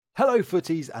Hello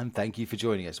footies, and thank you for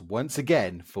joining us once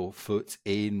again for Foot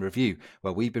in Review,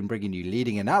 where we've been bringing you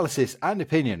leading analysis and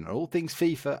opinion on all things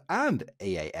FIFA and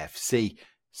EAFC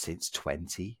since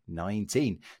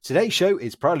 2019. Today's show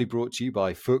is proudly brought to you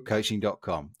by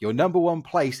footcoaching.com, your number one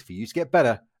place for you to get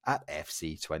better at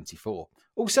FC24.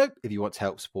 Also, if you want to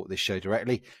help support this show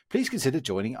directly, please consider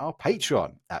joining our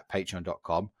Patreon at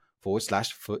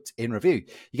patreon.com/foot in review.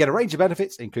 You get a range of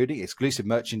benefits, including exclusive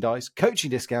merchandise, coaching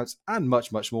discounts, and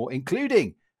much, much more,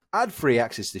 including ad-free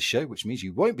access to this show, which means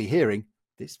you won't be hearing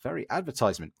this very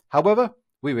advertisement. However,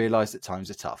 we realise that times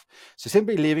are tough, so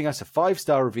simply leaving us a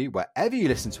 5-star review wherever you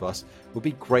listen to us will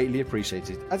be greatly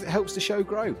appreciated, as it helps the show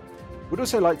grow. We'd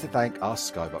also like to thank our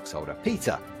Skybox holder,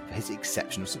 Peter, for his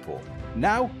exceptional support.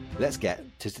 Now, let's get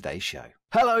to today's show.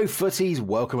 Hello footies,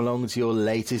 welcome along to your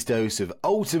latest dose of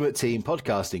Ultimate Team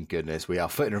podcasting goodness. We are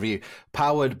Foot in Review,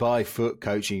 powered by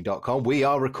footcoaching.com. We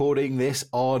are recording this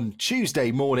on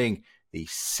Tuesday morning, the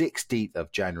 16th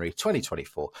of January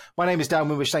 2024. My name is Dan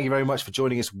Wimbish. Thank you very much for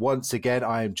joining us once again.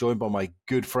 I am joined by my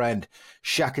good friend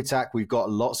Shaq Attack. We've got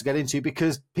lots to get into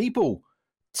because people,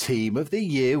 Team of the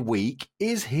Year week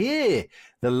is here.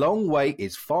 The long wait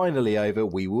is finally over.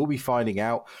 We will be finding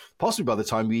out, possibly by the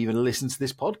time we even listen to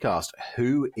this podcast,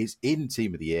 who is in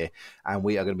Team of the Year. And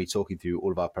we are going to be talking through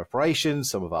all of our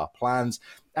preparations, some of our plans.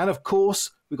 And of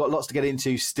course, we've got lots to get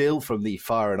into still from the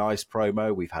Fire and Ice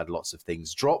promo. We've had lots of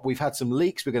things drop. We've had some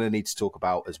leaks we're going to need to talk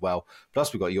about as well.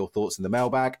 Plus, we've got your thoughts in the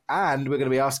mailbag. And we're going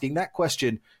to be asking that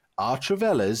question, are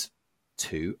Trivelas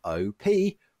too OP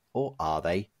or are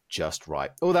they just right?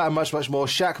 All that and much, much more.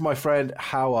 Shaq, my friend,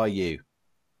 how are you?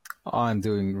 I'm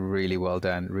doing really well,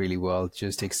 Dan. Really well.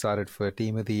 Just excited for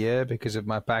Team of the Year because of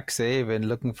my pack save and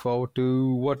looking forward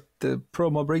to what the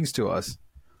promo brings to us.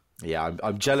 Yeah,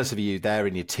 I'm jealous of you there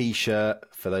in your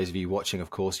T-shirt. For those of you watching, of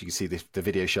course, you can see the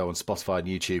video show on Spotify and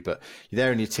YouTube, but you're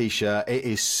there in your T-shirt. It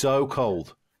is so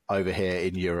cold over here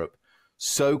in Europe.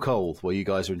 So cold while you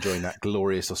guys are enjoying that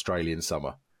glorious Australian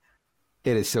summer.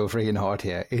 It is so freaking hot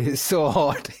here. It is so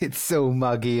hot. It's so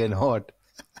muggy and hot.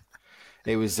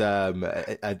 It was, I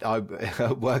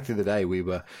worked the other day, we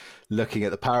were looking at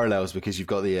the parallels because you've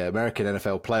got the American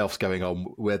NFL playoffs going on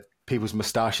where people's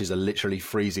moustaches are literally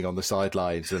freezing on the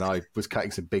sidelines. And I was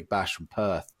cutting some big bash from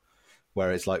Perth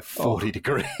where it's like 40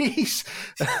 degrees.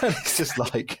 It's just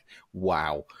like,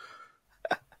 wow.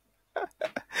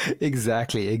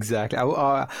 Exactly.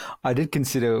 I did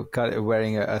consider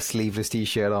wearing a sleeveless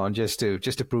T-shirt on just to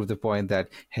prove the point that,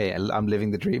 hey, I'm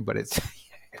living the dream, but it's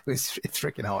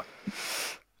freaking hot.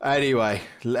 Anyway,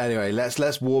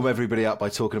 let's warm everybody up by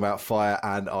talking about Fire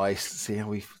and Ice. See how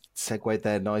we've segued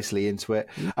there nicely into it.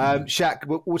 Shaq,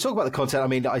 we'll talk about the content. I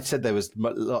mean, I said there was a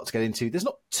lot to get into. There's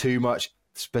not too much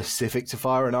specific to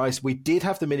Fire and Ice. We did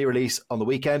have the mini release on the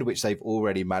weekend, which they've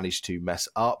already managed to mess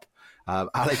up.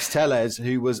 Alex Tellez,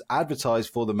 who was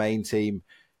advertised for the main team,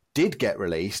 did get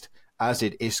released, as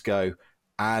did Isco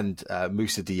and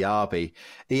Moussa Diaby.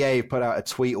 EA put out a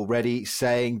tweet already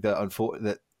saying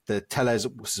that the Tellez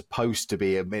was supposed to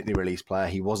be a mini-release player.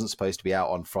 He wasn't supposed to be out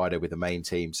on Friday with the main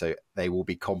team, so they will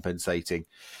be compensating.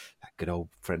 Our good old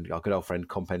friend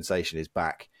compensation is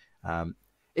back.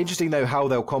 Interesting, though, how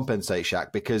they'll compensate,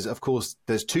 Shaq, because, of course,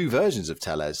 there's two versions of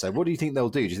Tellez. So what do you think they'll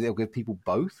do? Do you think they'll give people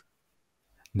both?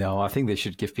 No, I think they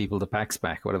should give people the packs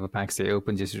back. Whatever packs they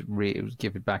open, just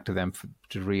give it back to them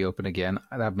to reopen again.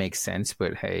 That makes sense.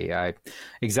 But hey,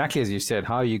 exactly as you said,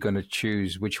 how are you going to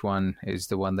choose which one is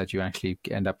the one that you actually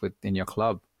end up with in your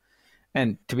club?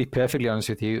 And to be perfectly honest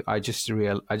with you, I just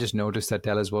noticed that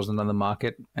Tellez wasn't on the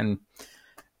market, and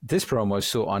this promo is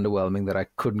so underwhelming that I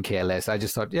couldn't care less. I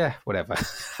just thought, yeah, whatever.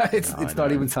 It's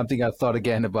not even something I've thought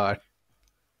again about.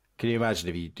 Can you imagine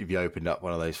if you opened up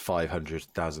one of those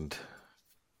 500,000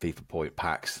 FIFA point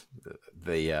packs,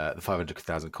 the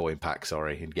 500,000 coin pack,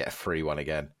 and get a free one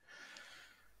again?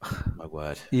 My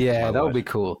word. Yeah, that would be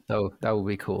cool. That would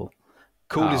be cool.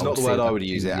 Cool is not the word I would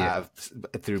use it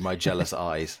through my jealous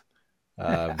eyes.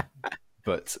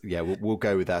 But yeah, we'll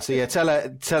go with that. So yeah,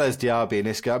 Tellez, Diaby and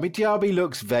Isco. I mean, Diaby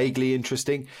looks vaguely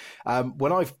interesting.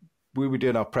 When we were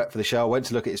doing our prep for the show, I went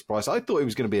to look at his price. I thought it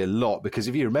was going to be a lot because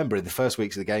if you remember in the first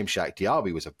weeks of the game, Shaq,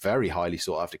 Diaby was a very highly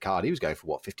sought after card. He was going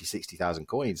for 50, 60,000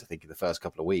 coins, I think, in the first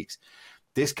couple of weeks.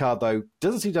 This card, though,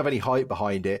 doesn't seem to have any hype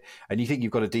behind it. And you think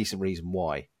you've got a decent reason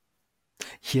why.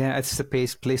 Yeah, it's the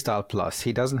Playstyle Plus.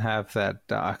 He doesn't have that,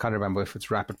 I can't remember if it's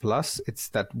Rapid Plus. It's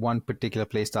that one particular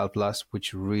Playstyle Plus,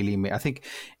 which really, I think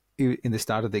in the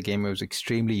start of the game, it was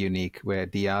extremely unique, where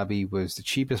Diaby was the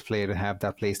cheapest player to have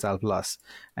that Playstyle Plus,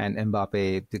 and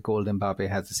Mbappe, the gold Mbappe,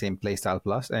 has the same Playstyle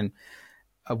Plus. And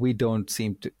we don't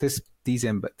seem to these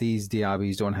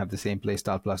DRBs don't have the same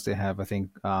playstyle plus. They have, I think,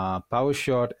 power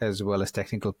shot as well as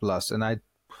technical plus. And I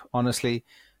honestly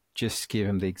just give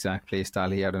him the exact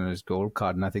playstyle he had on his gold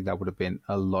card, and I think that would have been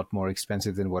a lot more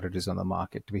expensive than what it is on the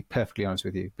market, to be perfectly honest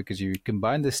with you, because you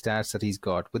combine the stats that he's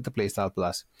got with the playstyle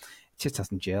plus, it just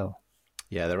doesn't gel.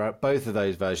 Yeah, there are both of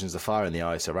those versions. The Fire and the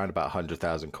Ice, around about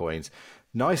 100,000 coins.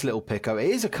 Nice little pickup. It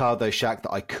is a card, though, Shaq,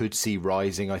 that I could see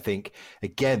rising, I think.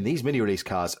 Again, these mini-release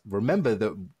cards, remember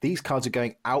that these cards are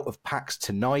going out of packs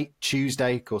tonight,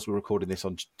 Tuesday. Of course, we're recording this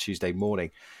on Tuesday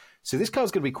morning. So this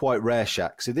card's going to be quite rare,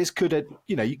 Shaq. So this could,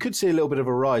 you could see a little bit of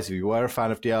a rise. If you were a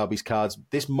fan of DRB's cards,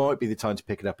 this might be the time to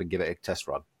pick it up and give it a test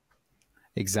run.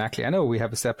 Exactly. I know we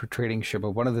have a separate trading show,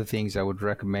 but one of the things I would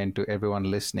recommend to everyone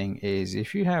listening is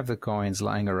if you have the coins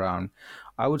lying around,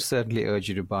 I would certainly urge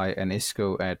you to buy an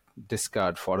ISCO at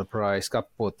discard for the price.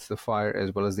 Got both the Fire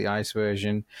as well as the Ice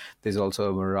version. There's also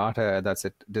a Murata that's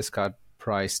at discard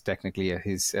price. Technically,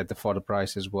 he's at the fodder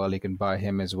price as well. You can buy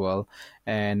him as well.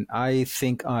 And I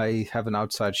think I have an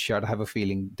outside shot. I have a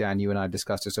feeling, Dan, you and I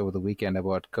discussed this over the weekend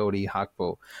about Cody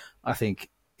Hakpo. I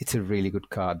think it's a really good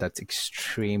card that's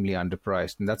extremely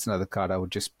underpriced, and that's another card I would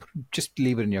just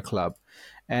leave it in your club.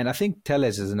 And I think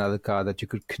Teles is another card that you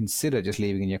could consider just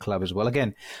leaving in your club as well.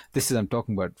 Again, I'm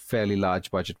talking about fairly large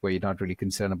budget where you're not really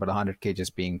concerned about 100k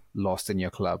just being lost in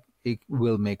your club. It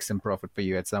will make some profit for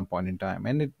you at some point in time,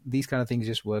 and these kind of things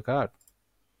just work out.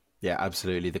 Yeah,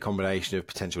 absolutely. The combination of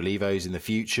potential Evos in the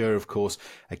future, of course,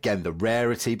 again, the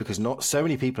rarity, because not so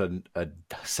many people are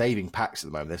saving packs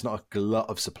at the moment. There's not a glut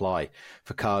of supply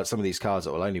for cards. Some of these cards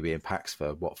that will only be in packs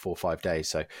for 4 or 5 days.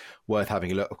 So worth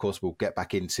having a look. Of course, we'll get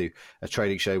back into a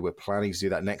trading show. We're planning to do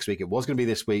that next week. It was going to be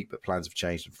this week, but plans have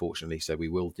changed, unfortunately. So we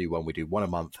will do one. We do one a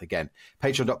month. Again,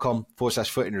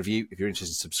 patreon.com/Foot in Review if you're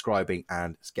interested in subscribing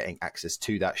and getting access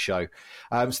to that show.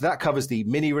 So that covers the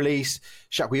mini release.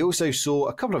 Shaq, we also saw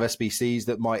a couple of SBCs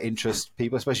that might interest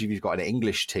people, especially if you've got an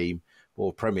English team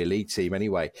or Premier League team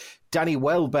anyway. Danny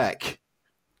Welbeck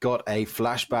got a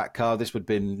flashback card. This would have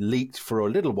been leaked for a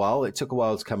little while. It took a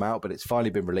while to come out, but it's finally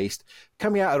been released.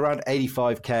 Coming out at around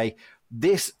 85k.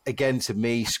 This, again, to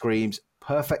me, screams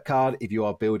perfect card if you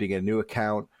are building a new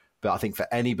account. But I think for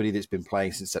anybody that's been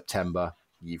playing since September,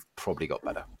 you've probably got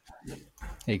better.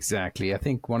 Exactly. I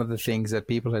think one of the things that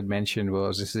people had mentioned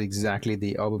was this is exactly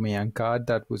the Aubameyang card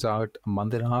that was out a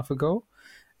month and a half ago,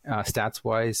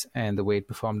 stats-wise, and the way it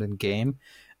performed in game.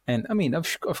 And I mean,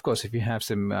 of course, if you have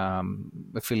some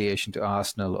affiliation to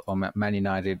Arsenal or Man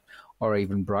United or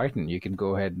even Brighton, you can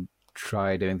go ahead and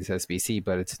try doing this SBC,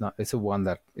 but it's a one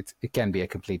that it can be a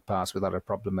complete pass without a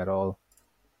problem at all.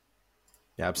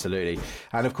 Yeah, absolutely.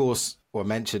 And of course, I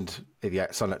mentioned if you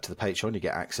sign up to the Patreon, you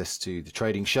get access to the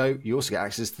trading show. You also get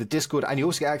access to the Discord, and you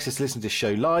also get access to listen to the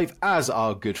show live, as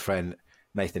our good friend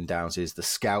Nathan Downs is, the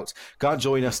scout. Can't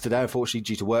join us today, unfortunately,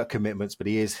 due to work commitments, but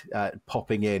he is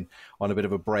popping in on a bit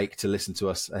of a break to listen to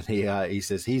us. And he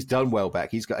says he's done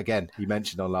Welbeck. He's got, again, he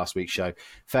mentioned on last week's show,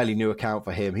 fairly new account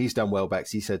for him. He's done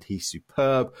Welbeck's. He said he's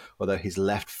superb, although his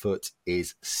left foot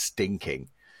is stinking,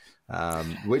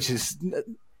 which is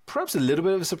perhaps a little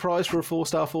bit of a surprise for a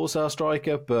four-star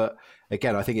striker. But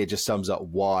again, I think it just sums up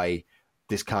why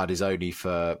this card is only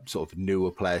for sort of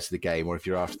newer players to the game, or if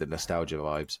you're after the nostalgia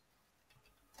vibes.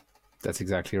 That's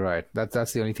exactly right.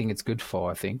 That's the only thing it's good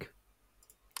for, I think.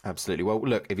 Absolutely. Well,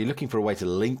 look, if you're looking for a way to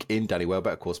link in Danny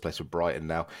Welbeck, of course, plays for Brighton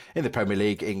now in the Premier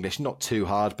League. English, not too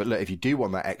hard. But look, if you do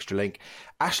want that extra link,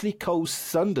 Ashley Cole's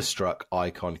Thunderstruck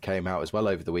icon came out as well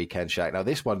over the weekend, Shaq. Now,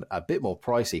 this one, a bit more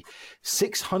pricey.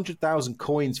 600,000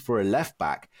 coins for a left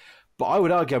back. But I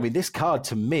would argue, I mean, this card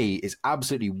to me is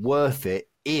absolutely worth it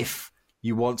if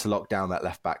you want to lock down that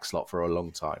left back slot for a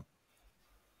long time.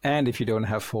 And if you don't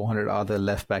have 400 other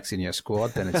left backs in your squad,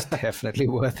 then it's definitely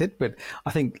worth it. But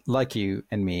I think, like you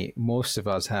and me, most of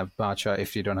us have Bacha.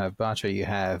 If you don't have Bacha, you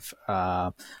have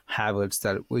Havertz.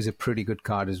 That was a pretty good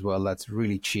card as well. That's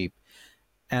really cheap.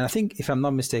 And I think, if I'm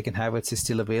not mistaken, Havertz is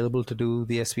still available to do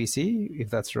the SBC, if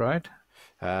that's right.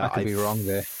 I could be wrong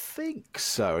there. I think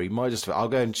so. He might just. I'll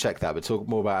go and check that, but talk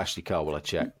more about Ashley Cole while I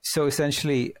check. So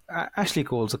essentially, Ashley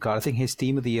Cole's a card. I think his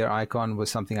Team of the Year icon was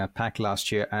something I packed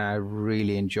last year, and I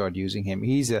really enjoyed using him.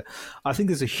 I think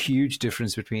there's a huge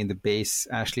difference between the base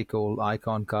Ashley Cole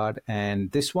icon card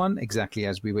and this one, exactly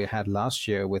as we had last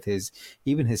year with his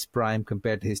prime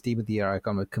compared to his Team of the Year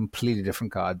icon, with completely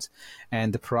different cards.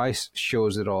 And the price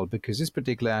shows it all, because this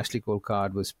particular Ashley Cole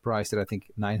card was priced at, I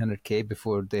think, 900k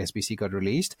before the SBC got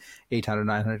released, 800,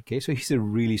 900k. So he's a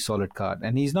really solid card,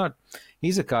 and he's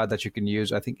a card that you can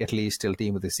use, I think, at least till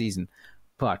Team of the Season.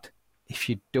 But if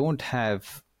you don't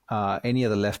have any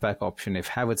other left back option, if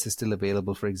Havertz is still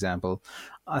available, for example,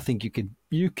 I think you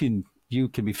can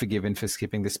be forgiven for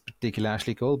skipping this particular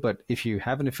Ashley Cole. But if you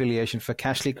have an affiliation for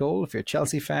Cashley Cole, if you're a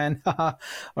Chelsea fan,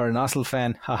 or an Arsenal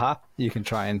fan, you can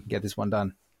try and get this one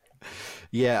done.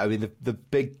 Yeah, I mean, the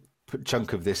big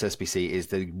chunk of this SBC is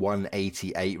the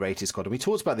 188 rated squad. And we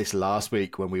talked about this last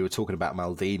week when we were talking about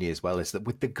Maldini as well, is that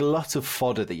with the glut of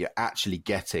fodder that you're actually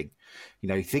getting,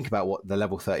 you think about what the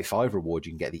level 35 reward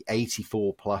you can get, the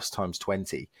 84 plus times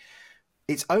 20.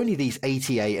 It's only these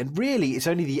 88, and really it's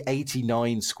only the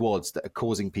 89 squads that are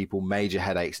causing people major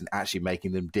headaches and actually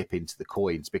making them dip into the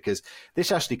coins. Because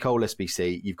this Ashley Cole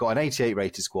SBC, you've got an 88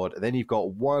 rated squad, and then you've got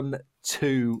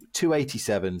two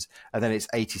 87s, and then it's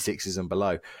 86s and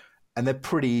below. And they're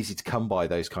pretty easy to come by,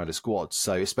 those kind of squads.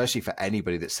 So especially for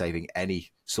anybody that's saving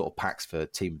any sort of packs for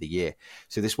Team of the Year.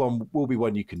 So this one will be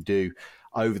one you can do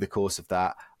over the course of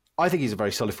that. I think he's a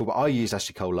very solid fullback. I used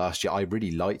Ashley Cole last year. I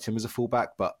really liked him as a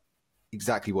fullback, but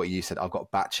exactly what you said. I've got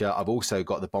Batcher. I've also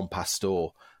got the Bon Pastor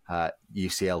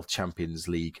UCL Champions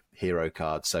League hero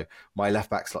card. So my left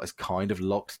back slot is kind of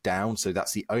locked down. So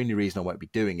that's the only reason I won't be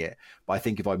doing it. But I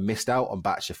think if I missed out on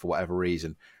Batcher for whatever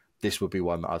reason, this would be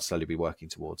one that I'd slowly be working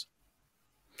towards.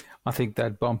 I think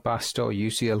that Bombastor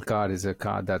UCL card is a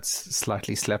card that's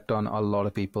slightly slept on. A lot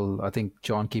of people, I think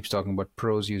John keeps talking about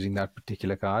pros using that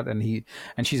particular card, and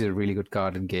she's a really good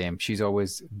card in game. She's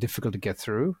always difficult to get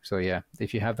through. So yeah,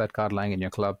 if you have that card lying in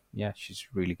your club, yeah, she's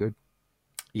really good.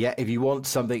 Yeah, if you want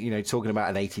something, talking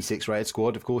about an 86 rated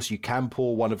squad, of course, you can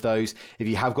pour one of those. If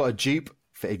you have got a dupe,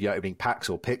 if you're opening packs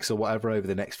or picks or whatever over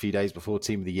the next few days before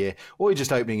Team of the Year, or you're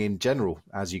just opening in general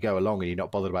as you go along and you're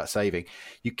not bothered about saving,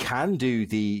 you can do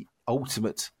the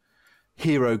ultimate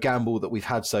hero gamble that we've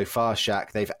had so far,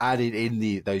 Shaq. They've added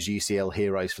in those UCL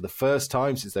heroes for the first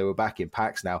time since they were back in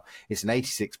packs now. It's an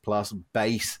 86 plus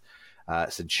base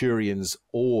Centurions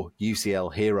or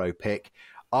UCL hero pick.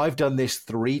 I've done this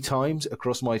 3 times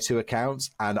across my 2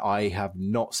 accounts, and I have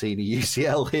not seen a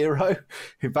UCL hero.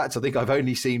 In fact, I think I've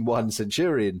only seen one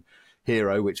Centurion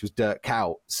hero, which was Dirk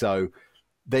Kuyt. So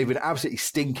they've been absolutely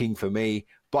stinking for me,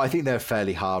 but I think they're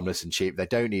fairly harmless and cheap. They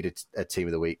don't need a Team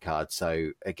of the Week card.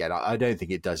 So again, I don't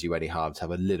think it does you any harm to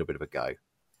have a little bit of a go.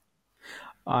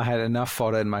 I had enough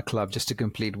fodder in my club just to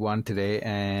complete one today,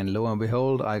 and lo and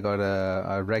behold, I got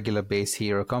a regular base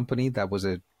hero company that was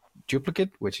a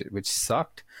duplicate, which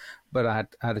sucked, but I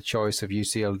had a choice of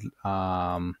UCL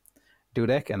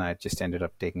Dudek, and I just ended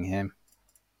up taking him.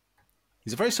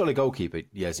 He's a very solid goalkeeper,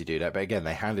 Jerzy Dudek, but again,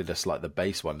 they handed us like the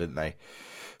base one, didn't they,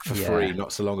 for free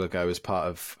not so long ago as part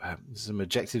of some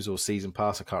objectives or season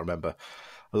pass, I can't remember,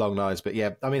 along lines. But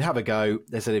yeah, I mean, have a go.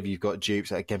 They said if you've got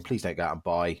dupes, again, please don't go out and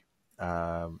buy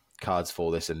cards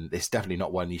for this, and it's definitely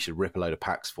not one you should rip a load of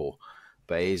packs for,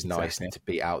 but it is nice to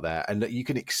be out there, and you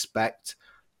can expect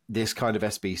this kind of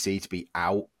SBC to be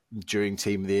out during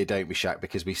Team of the Year, don't we, Shaq?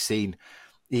 Because we've seen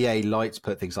EA Lights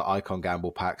put things like Icon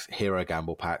Gamble packs, Hero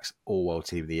Gamble packs, all while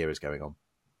Team of the Year is going on.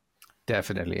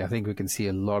 Definitely. I think we can see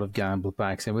a lot of gamble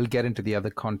packs, and we'll get into the other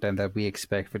content that we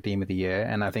expect for Team of the Year,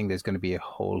 and I think there's going to be a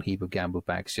whole heap of gamble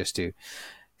packs just to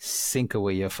sink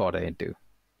away your fodder into.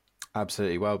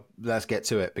 Absolutely. Well, let's get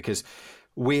to it, because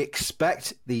we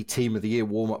expect the Team of the Year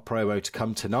warm-up promo to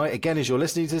come tonight. Again, as you're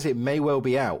listening to this, it may well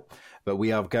be out, but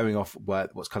we are going off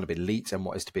what's kind of been leaked and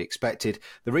what is to be expected.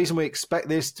 The reason we expect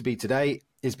this to be today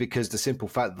is because the simple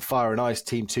fact that the Fire and Ice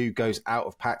Team 2 goes out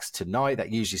of packs tonight.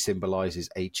 That usually symbolises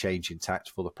a change in tact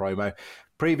for the promo.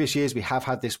 Previous years, we have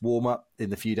had this warm-up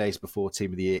in the few days before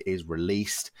Team of the Year is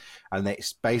released, and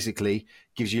it basically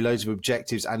gives you loads of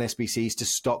objectives and SBCs to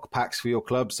stock packs for your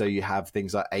club. So you have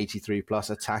things like 83 plus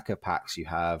attacker packs, you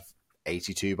have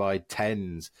 82 by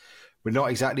 10s. We're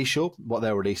not exactly sure what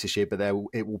they'll release this year, but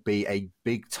it will be a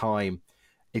big time.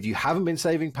 If you haven't been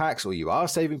saving packs, or you are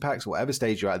saving packs, whatever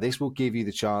stage you're at, this will give you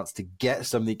the chance to get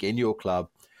something in your club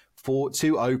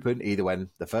to open, either when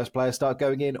the first players start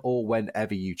going in or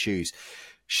whenever you choose.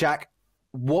 Shaq,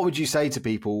 what would you say to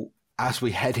people as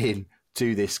we head in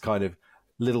to this kind of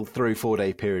little 3-4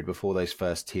 day period before those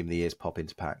first Team of the Years pop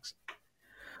into packs?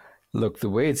 Look, the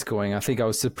way it's going, I think I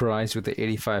was surprised with the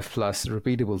 85 plus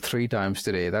repeatable 3 times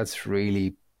today. That's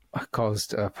really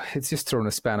caused it's just thrown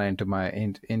a spanner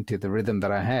into the rhythm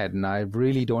that I had, and I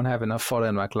really don't have enough fodder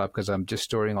in my club because I'm just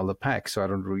storing all the packs, so I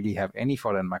don't really have any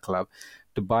fodder in my club.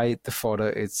 To buy the fodder,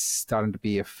 it's starting to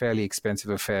be a fairly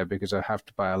expensive affair because I have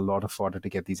to buy a lot of fodder to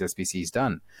get these SBCs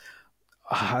done.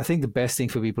 I think the best thing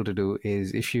for people to do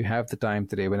is, if you have the time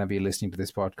today, whenever you're listening to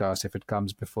this podcast, if it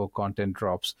comes before content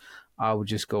drops, I would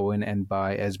just go in and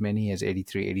buy as many as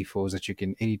 83, 84s that you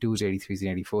can, 82s, 83s,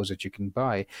 and 84s that you can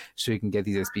buy, so you can get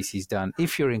these SBCs done.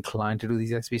 If you're inclined to do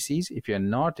these SBCs, if you're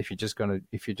not, if you're just gonna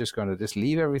just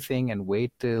leave everything and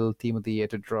wait till Team of the Year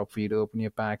to drop for you to open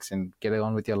your packs and get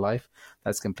on with your life,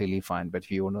 that's completely fine. But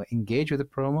if you want to engage with the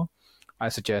promo, I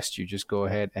suggest you just go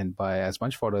ahead and buy as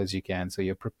much fodder as you can, so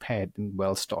you're prepared and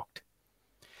well stocked.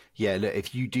 Yeah, look,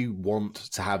 if you do want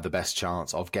to have the best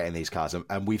chance of getting these cards,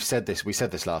 and we said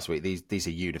this last week, these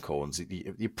are unicorns.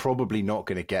 You're probably not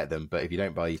going to get them, but if you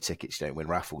don't buy your tickets, you don't win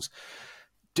raffles.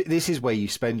 This is where you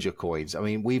spend your coins. I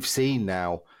mean, we've seen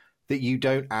now that you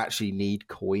don't actually need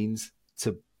coins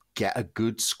to get a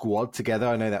good squad together.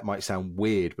 I know that might sound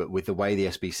weird, but with the way the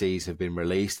SBCs have been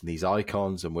released and these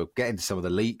icons, and we'll get into some of the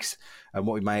leaks and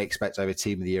what we may expect over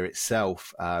Team of the Year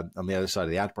itself on the other side of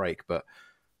the ad break. But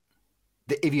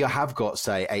if you have got,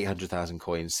 say, 800,000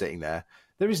 coins sitting there,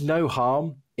 there is no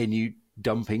harm in you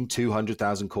dumping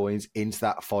 200,000 coins into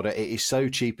that fodder. It is so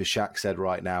cheap, as Shaq said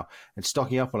right now, and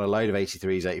stocking up on a load of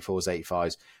 83s, 84s,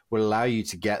 85s will allow you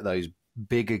to get those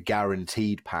bigger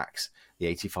guaranteed packs, the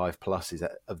 85 pluses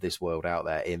of this world out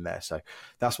there in there. So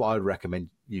that's what I would recommend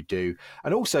you do.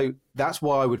 And also, that's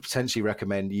why I would potentially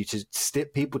recommend you to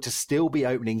people to still be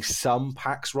opening some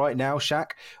packs right now,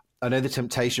 Shaq. I know the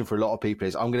temptation for a lot of people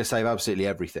is, I'm going to save absolutely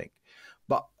everything.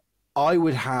 But I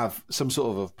would have some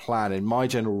sort of a plan. And my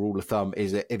general rule of thumb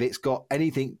is that if it's got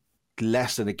anything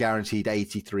less than a guaranteed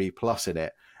 83 plus in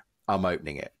it, I'm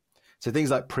opening it. So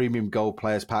things like premium gold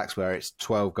players packs where it's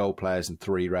 12 gold players and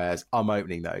 3 rares, I'm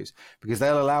opening those because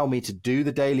they'll allow me to do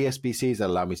the daily SBCs. They'll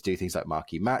allow me to do things like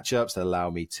marquee matchups. They'll allow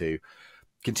me to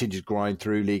continue to grind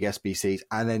through league SBCs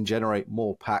and then generate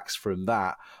more packs from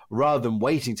that rather than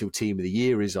waiting till Team of the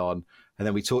Year is on. And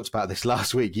then we talked about this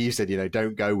last week. You said,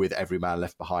 don't go with every man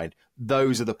left behind.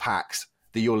 Those are the packs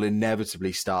that you'll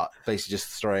inevitably start basically just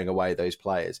throwing away those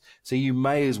players. So you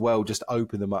may as well just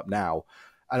open them up now.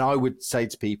 And I would say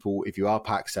to people, if you are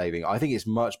pack saving, I think it's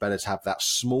much better to have that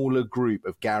smaller group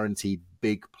of guaranteed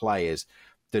big players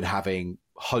than having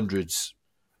hundreds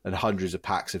and hundreds of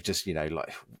packs of just,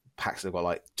 like packs that have got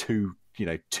like two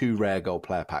rare gold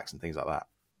player packs and things like that.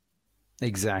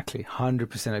 Exactly.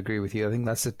 100% agree with you. I think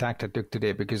that's the tact I took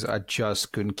today because I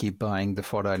just couldn't keep buying the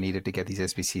fodder I needed to get these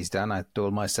SBCs done. I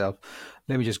told myself,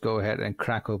 let me just go ahead and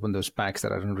crack open those packs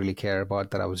that I don't really care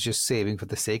about, that I was just saving for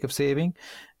the sake of saving.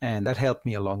 And that helped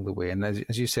me along the way. And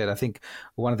as you said, I think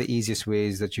one of the easiest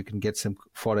ways that you can get some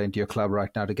fodder into your club right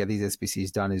now to get these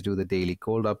SBCs done is do the daily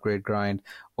gold upgrade grind.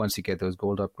 Once you get those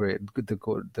gold upgrade,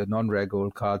 the non-rare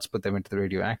gold cards, put them into the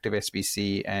radioactive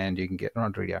SBC, and you can get,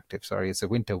 not radioactive, sorry, it's a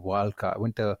winter wild card,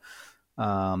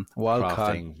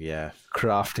 Crafting, yeah,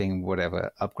 crafting,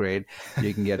 whatever upgrade.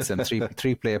 You can get some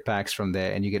three player packs from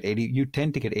there, and you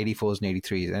tend to get 84s and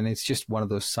 83s, and it's just one of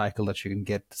those cycles that you can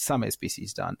get some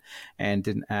SBCs done, and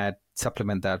then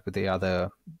supplement that with the other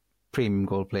premium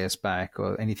gold players pack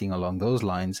or anything along those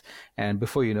lines, and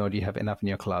before you know it, you have enough in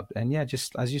your club. And yeah,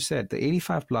 just as you said, the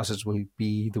 85 pluses will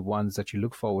be the ones that you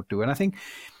look forward to. And I think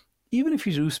even if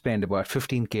you do spend about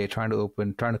 15k trying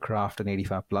to craft an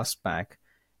 85 plus pack,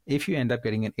 if you end up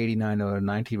getting an 89 or a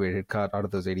 90 rated card out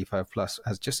of those 85 plus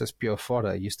as pure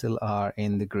fodder, you still are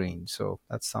in the green. So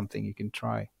that's something you can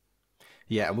try.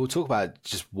 Yeah, and we'll talk about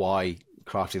just why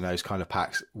crafting those kind of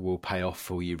packs will pay off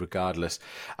for you regardless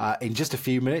in just a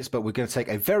few minutes, but we're going to take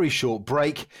a very short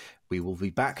break. We will be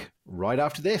back right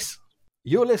after this.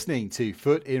 You're listening to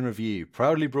Foot in Review,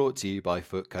 proudly brought to you by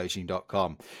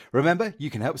footcoaching.com. Remember,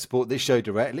 you can help support this show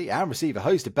directly and receive a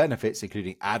host of benefits,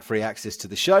 including ad-free access to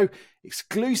the show,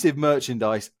 exclusive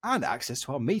merchandise, and access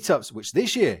to our meetups, which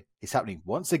this year is happening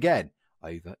once again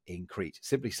over in Crete.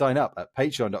 Simply sign up at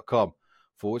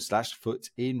patreon.com/Foot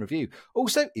in Review.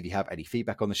 Also, if you have any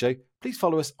feedback on the show, please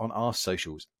follow us on our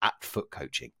socials at Foot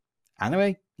Coaching.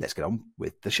 Anyway, let's get on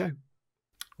with the show.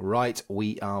 Right,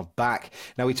 we are back.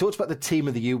 Now, we talked about the Team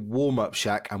of the Year warm-up,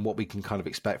 Shaq, and what we can kind of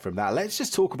expect from that. Let's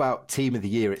just talk about Team of the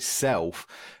Year itself.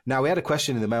 Now, we had a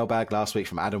question in the mailbag last week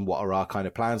from Adam, what are our kind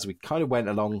of plans? We kind of went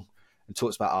along and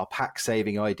talked about our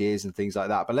pack-saving ideas and things like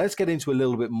that. But let's get into a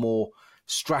little bit more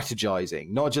strategizing,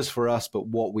 not just for us, but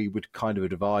what we would kind of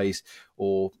advise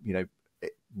or,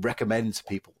 recommend to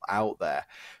people out there.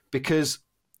 Because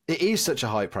it is such a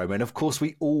high promo, and of course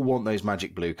we all want those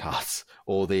magic blue cards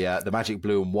or the magic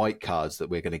blue and white cards that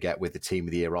we're going to get with the Team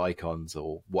of the Year icons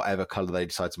or whatever color they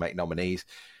decide to make nominees.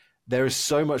 There is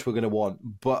so much we're going to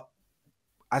want, but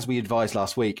as we advised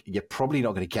last week, you're probably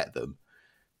not going to get them.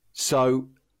 So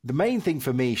the main thing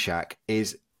for me, Shaq,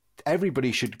 is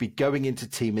everybody should be going into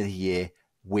Team of the Year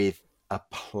with a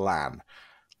plan.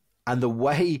 And the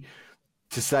way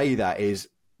to say that is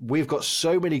we've got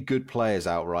so many good players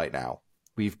out right now.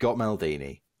 We've got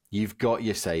Maldini, you've got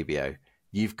Eusebio,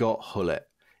 you've got Hullet,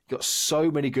 you've got so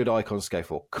many good icons to go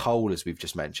for. Cole, as we've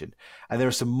just mentioned. And there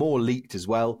are some more leaked as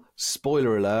well.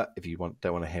 Spoiler alert, if you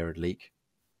don't want to hear a leak,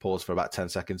 pause for about 10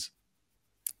 seconds.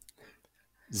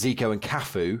 Zico and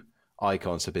Cafu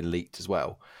icons have been leaked as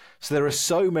well. So there are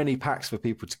so many packs for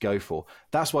people to go for.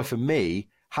 That's why for me,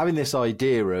 having this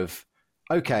idea of,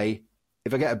 okay,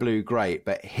 if I get a blue, great,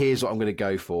 but here's what I'm going to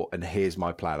go for and here's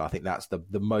my plan. I think that's the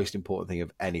most important thing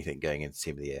of anything going into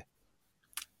Team of the Year.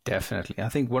 Definitely. I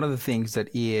think one of the things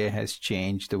that EA has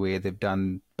changed the way they've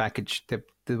done the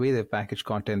way they've packaged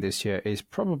content this year is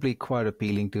probably quite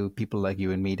appealing to people like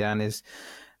you and me, Dan, is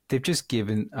they've just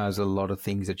given us a lot of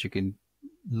things that you can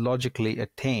logically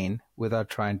attain without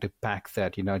trying to pack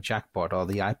that, jackpot or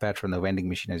the iPad from the vending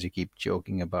machine, as you keep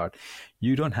joking about.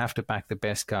 You don't have to pack the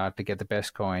best card to get the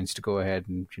best coins to go ahead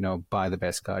and, buy the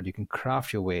best card. You can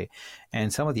craft your way.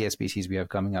 And some of the SBCs we have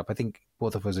coming up, I think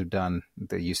both of us have done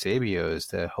the Eusebios,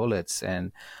 the Hullets,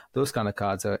 and those kind of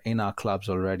cards are in our clubs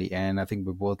already. And I think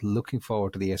we're both looking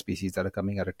forward to the SBCs that are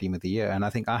coming out of Team of the Year. And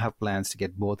I think I have plans to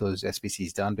get both those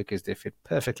SBCs done because they fit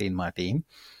perfectly in my team.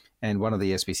 And one of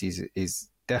the SBCs is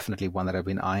definitely one that I've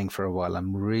been eyeing for a while.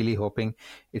 I'm really hoping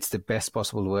it's the best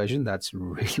possible version. That's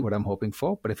really what I'm hoping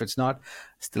for. But if it's not,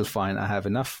 still fine.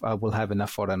 I will have enough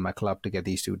fodder in my club to get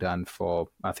these two done for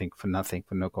nothing,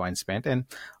 for no coins spent. And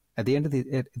at the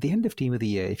end of Team of the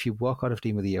Year, if you walk out of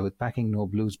Team of the Year with packing no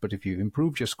blues, but if you've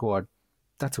improved your squad,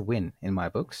 that's a win in my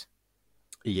books.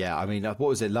 Yeah, I mean, what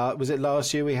was it? Was it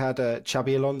last year we had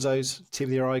Xabi Alonso's Team of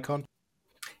the Year icon?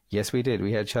 Yes, we did.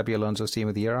 We had Xabi Alonso's Team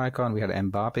of the Year icon. We had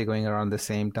Mbappe going around the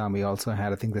same time. We also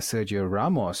had, I think, the Sergio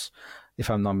Ramos, if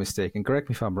I'm not mistaken. Correct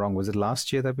me if I'm wrong. Was it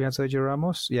last year that we had Sergio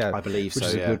Ramos? Yeah. I believe so,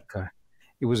 is yeah. A good card.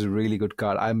 It was a really good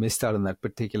card. I missed out on that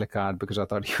particular card because I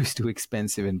thought he was too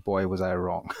expensive, and boy, was I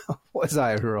wrong. Was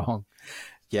I wrong?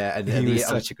 Yeah, and he was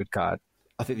such a good card.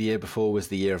 I think the year before was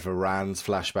the year of Varane's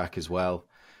flashback as well.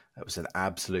 It was an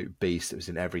absolute beast. It was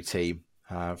in every team.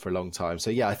 For a long time. So,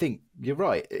 yeah, I think you're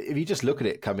right. If you just look at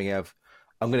it coming out,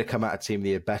 I'm going to come out of Team of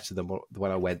the Year better than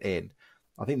when I went in.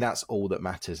 I think that's all that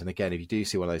matters. And again, if you do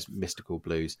see one of those mystical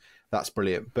blues, that's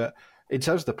brilliant. But in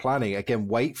terms of the planning, again,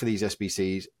 wait for these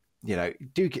SBCs.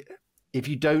 If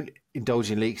you don't indulge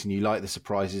in leaks and you like the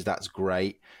surprises, that's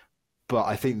great. But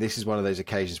I think this is one of those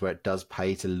occasions where it does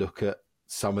pay to look at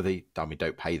some of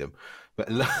don't pay them, but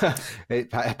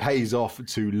it pays off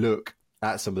to look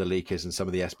at some of the leakers and some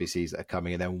of the SBCs that are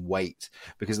coming, and then wait,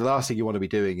 because the last thing you want to be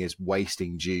doing is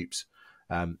wasting dupes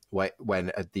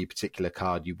when the particular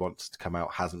card you want to come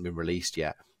out hasn't been released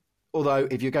yet. Although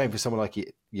if you're going for someone like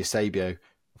Eusebio,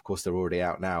 of course they're already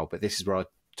out now, but this is what I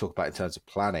talk about in terms of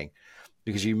planning,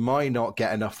 because you might not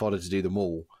get enough fodder to do them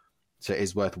all, so it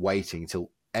is worth waiting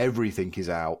until everything is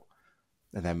out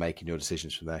and then making your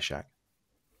decisions from there, Shaq.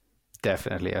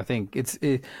 Definitely. I think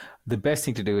the best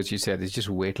thing to do, as you said, is just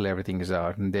wait till everything is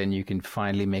out, and then you can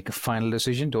finally make a final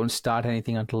decision. Don't start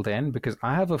anything until then, because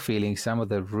I have a feeling some of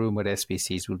the rumored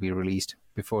SBCs will be released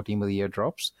before Team of the Year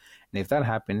drops. And if that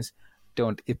happens,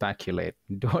 don't evacuate.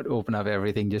 Don't open up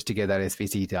everything just to get that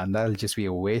SBC done. That'll just be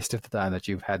a waste of the time that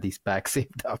you've had these packs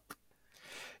saved up.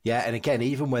 Yeah, and again,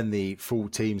 even when the full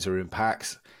teams are in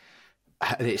packs,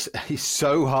 it's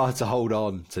so hard to hold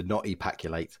on to not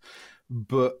evacuate.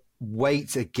 But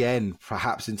wait again,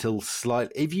 perhaps until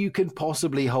if you can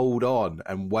possibly hold on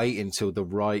and wait until the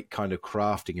right kind of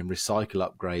crafting and recycle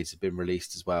upgrades have been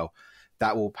released as well,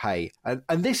 that will pay. And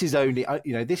this is only,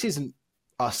 this isn't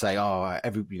us saying,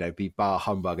 be bar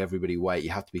humbug, everybody wait.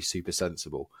 You have to be super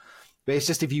sensible. But it's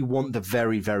just if you want the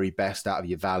very, very best out of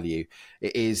your value,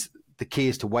 the key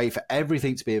is to wait for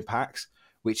everything to be in packs,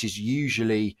 which is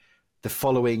usually the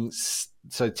following.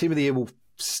 So Team of the Year will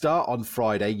start on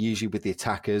Friday, usually with the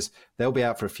attackers. They'll be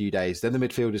out for a few days. Then the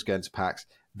midfielders go into packs.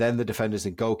 Then the defenders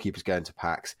and goalkeepers go into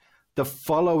packs. The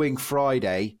following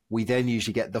Friday, we then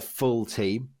usually get the full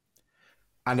team.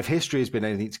 And if history has been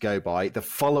anything to go by, the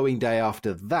following day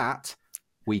after that,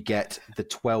 we get the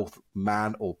 12th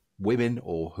man or women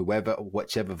or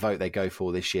whichever vote they go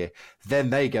for this year.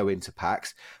 Then they go into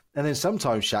packs. And then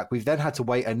sometimes, Shaq, we've then had to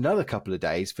wait another couple of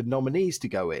days for nominees to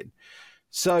go in.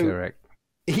 So correct.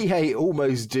 EA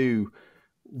almost do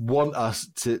want us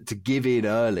to give in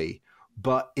early,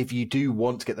 but if you do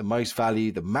want to get the most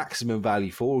value, the maximum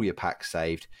value for all your packs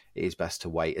saved, it is best to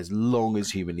wait as long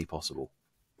as humanly possible.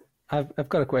 I've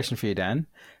got a question for you, Dan.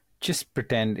 just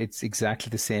pretend it's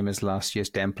exactly the same as last year's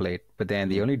template, but then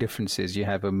the only difference is you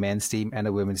have a men's team and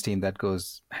a women's team that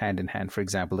goes hand in hand. For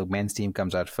example, the men's team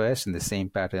comes out first and the same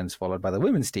pattern is followed by the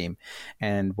women's team.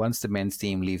 And once the men's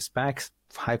team leaves packs,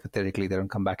 hypothetically, they don't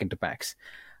come back into packs.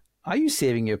 Are you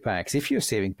saving your packs? If you're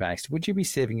saving packs, would you be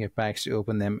saving your packs to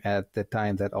open them at the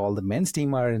time that all the men's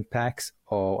team are in packs,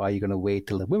 or are you going to wait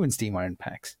till the women's team are in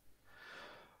packs?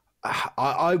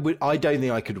 I would. I don't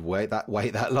think I could wait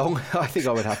that long. I think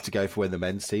I would have to go for when the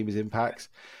men's team is in packs.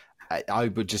 I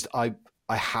would just. I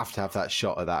have to have that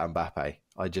shot at that Mbappe.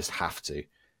 I just have to,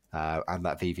 and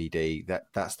that VVD.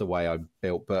 That's the way I'm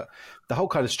built. But the whole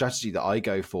kind of strategy that I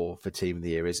go for Team of the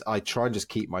Year is I try and just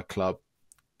keep my club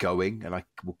going, and I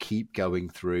will keep going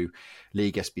through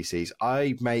League SBCs.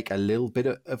 I make a little bit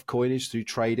of coinage through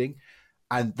trading.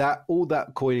 And that all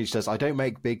that coinage does, I don't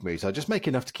make big moves. I just make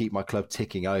enough to keep my club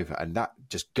ticking over, and that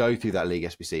just go through that League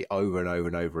SBC over and over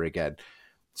and over again.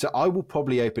 So I will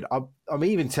probably open. I'm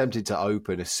even tempted to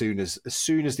open as soon as the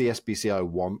SBC I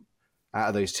want out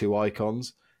of those two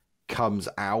icons comes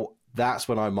out. That's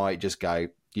when I might just go,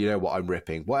 you know what, I'm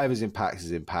ripping. Whatever's in packs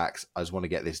is in packs. I just want to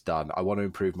get this done. I want to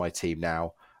improve my team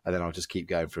now, and then I'll just keep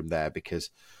going from there because.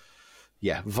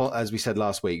 Yeah, as we said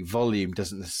last week, volume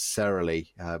doesn't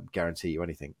necessarily guarantee you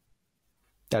anything.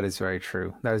 That is very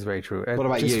true. That is very true. What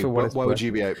about you? What would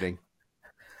you be opening?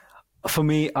 For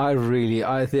me,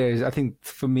 I think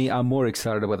for me, I'm more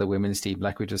excited about the women's team,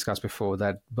 like we discussed before.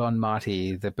 That Bon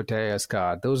Marty, the Pateas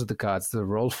card, those are the cards, the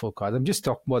roll for cards. I'm just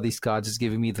talking about these cards, just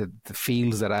giving me the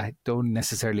feels that I don't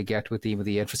necessarily get with Team of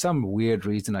the Year. For some weird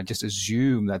reason, I just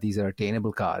assume that these are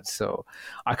attainable cards. So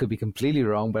I could be completely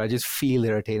wrong, but I just feel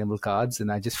they're attainable cards,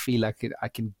 and I just feel like I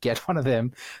can get one of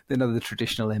them than other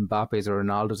traditional Mbappes or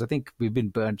Ronaldos. I think we've been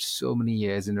burnt so many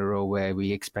years in a row where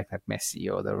we expect that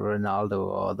Messi or the Ronaldo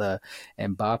or the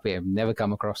Mbappe. I've never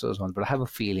come across those ones, but I have a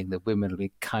feeling that women will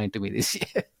be kind to me this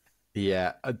year.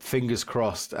 Yeah, fingers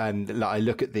crossed. And I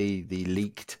look at the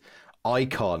leaked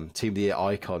icon, Team of the Year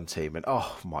icon team, and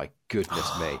oh my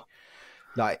goodness me.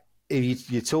 Like,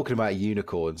 if you're talking about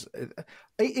unicorns,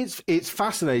 it's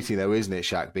fascinating though, isn't it,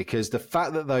 Shaq? Because the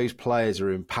fact that those players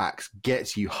are in packs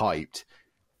gets you hyped,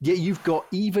 yet you've got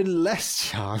even less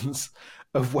chance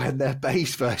of when their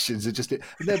base versions are just...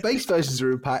 Their base versions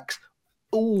are in packs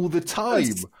all the time.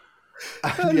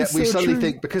 And yet we suddenly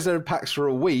think because they're in packs for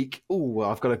a week, well,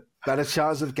 I've got a better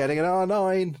chance of getting an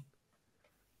R9.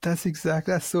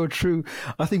 That's so true.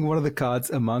 I think one of the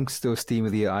cards amongst those Team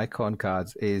of the Year icon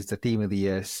cards is the Team of the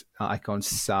Year icon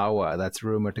Sawa that's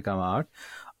rumored to come out.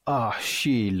 Oh,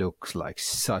 she looks like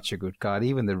such a good card.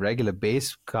 Even the regular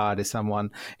base card is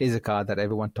a card that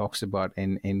everyone talks about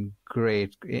in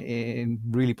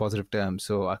really positive terms.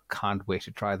 So I can't wait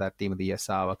to try that Team of the Year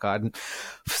Sawa card. And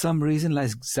for some reason, like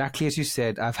exactly as you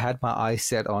said, I've had my eyes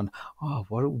set on,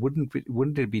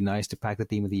 wouldn't it be nice to pack the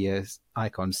Team of the Year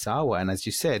icon Sawa? And as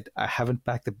you said, I haven't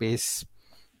packed a base.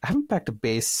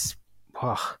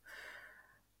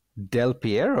 Del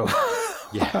Piero.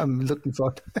 Yeah, I'm looking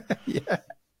forward. Yeah.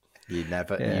 You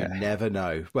never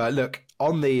know. Well, look,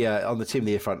 on the Team of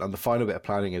the Year front, on the final bit of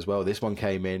planning as well, this one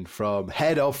came in from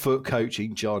Head of Foot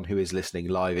Coaching, John, who is listening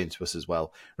live into us as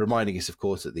well, reminding us, of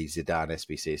course, that the Zidane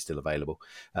SBC is still available.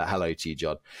 Hello to you,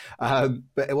 John.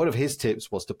 But one of his tips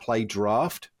was to play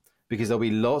draft, because there'll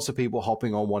be lots of people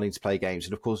hopping on wanting to play games.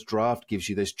 And, of course, draft gives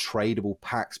you those tradable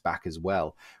packs back as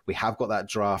well. We have got that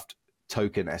draft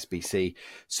token SBC.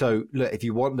 So look, if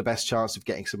you want the best chance of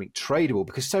getting something tradable,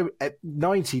 because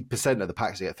 90% of the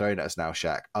packs that get thrown at us now,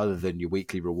 Shaq, other than your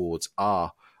weekly rewards,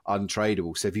 are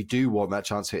untradable. So if you do want that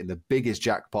chance of hitting the biggest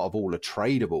jackpot of all, a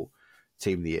tradable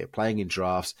Team of the Year, playing in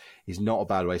drafts is not a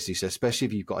bad way to do so, especially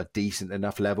if you've got a decent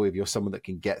enough level, if you're someone that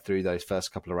can get through those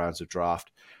first couple of rounds of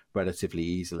draft relatively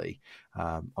easily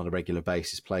on a regular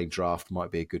basis. Playing draft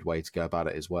might be a good way to go about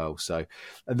it as well. So,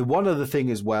 and the one other thing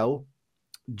as well,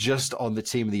 just on the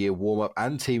Team of the Year warm-up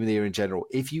and Team of the Year in general,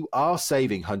 if you are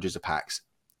saving hundreds of packs,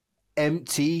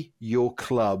 empty your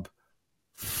club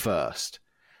first.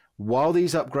 While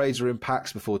these upgrades are in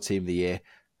packs before Team of the Year,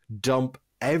 dump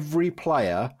every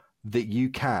player that you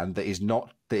can that is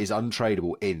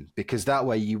untradeable in, because that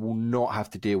way you will not have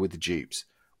to deal with the dupes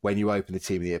when you open the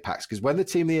Team of the Year packs. Because when the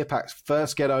Team of the Year packs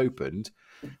first get opened,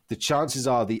 the chances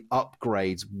are the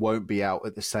upgrades won't be out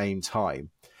at the same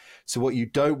time. So what you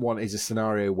don't want is a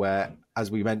scenario where,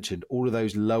 as we mentioned, all of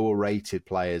those lower rated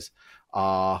players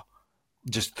are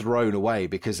just thrown away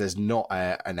because there's not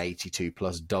an 82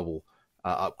 plus double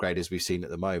upgrade as we've seen at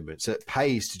the moment. So it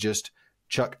pays to just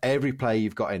chuck every player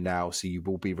you've got in now, so you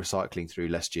will be recycling through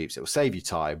less dupes. It will save you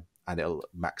time and it'll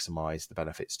maximize the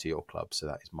benefits to your club. So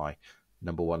that is my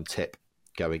number one tip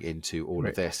going into all of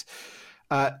Right. this.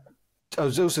 I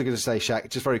was also going to say, Shaq,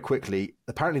 just very quickly,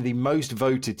 apparently the most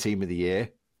voted team of the year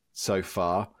so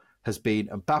far has been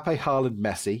Mbappe, Haaland,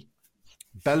 Messi,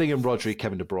 Bellingham, Rodri,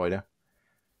 Kevin De Bruyne,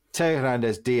 Teo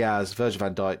Hernandez, Diaz, Virgil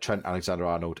van Dijk, Trent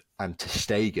Alexander-Arnold, and Ter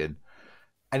Stegen.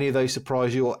 Any of those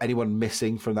surprise you, or anyone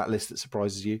missing from that list that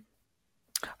surprises you?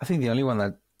 I think the only one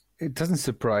that it doesn't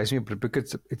surprise me, but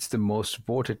because it's the most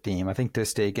voted team, I think Ter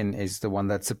Stegen is the one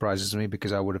that surprises me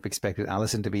because I would have expected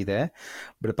Alisson to be there.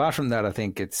 But apart from that, I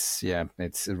think it's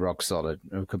rock solid,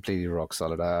 completely rock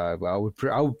solid. I would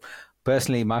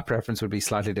personally, my preference would be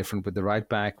slightly different with the right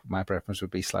back. My preference would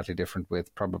be slightly different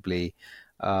with probably,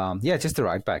 just the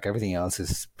right back. Everything else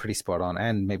is pretty spot on,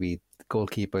 and maybe the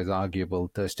goalkeeper is arguable,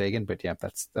 Ter Stegen. But yeah,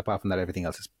 that's apart from that, everything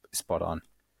else is spot on.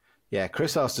 Yeah,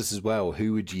 Chris asked us as well,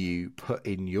 who would you put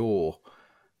in your,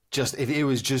 just if it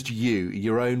was just you,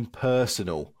 your own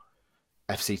personal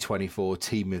FC24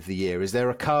 team of the year? Is there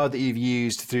a card that you've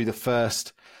used through the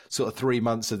first sort of 3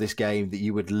 months of this game that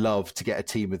you would love to get a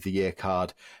team of the year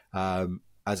card,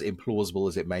 as implausible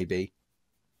as it may be?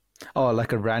 Oh,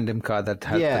 like a random card that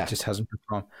just hasn't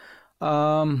performed.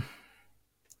 Um,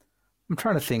 I'm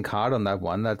trying to think hard on that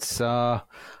one. That's as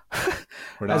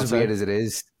Renato? weird as it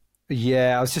is.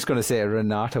 Yeah, I was just going to say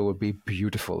Renato would be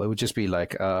beautiful. It would just be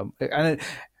like,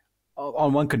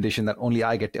 on one condition that only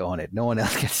I get to own it. No one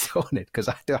else gets to own it because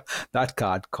that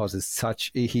card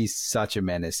he's such a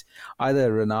menace.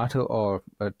 Either Renato or,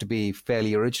 to be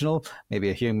fairly original, maybe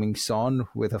a Heung-min Son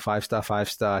with a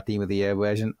 5-star team of the year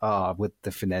version. With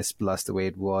the finesse plus the way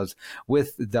it was,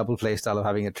 with the double play style of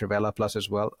having a Trivela plus as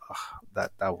well.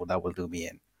 That will do me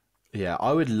in. Yeah,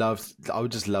 I would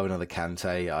just love another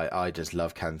Kante. I just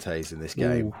love Kantes in this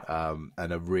game.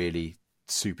 And a really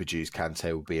super juice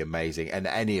Kante would be amazing. And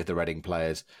any of the Reading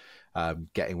players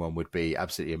getting one would be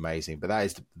absolutely amazing. But that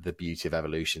is the beauty of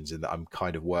evolutions, and that I'm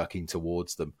kind of working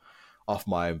towards them off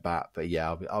my own bat. But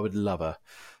yeah, I would love a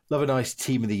nice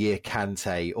team of the year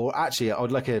Kante. Or actually, I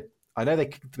would like I know they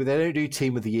don't do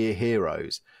team of the year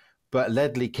heroes, but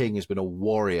Ledley King has been a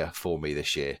warrior for me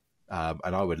this year.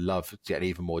 And I would love to get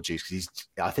even more juice because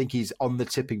I think he's on the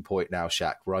tipping point now,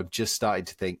 Shaq, where I'm just starting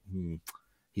to think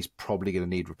he's probably going to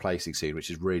need replacing soon, which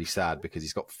is really sad because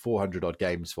he's got 400 odd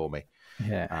games for me.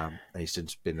 Yeah, and he's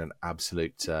just been an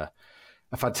absolute, a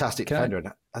fantastic defender. And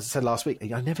as I said last week,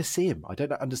 I never see him. I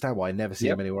don't understand why I never see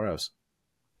him anywhere else.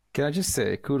 Can I just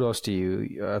say kudos to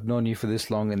you? I've known you for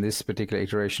this long in this particular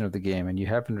iteration of the game, and you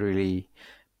haven't really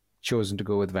chosen to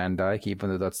go with Van Dijk, even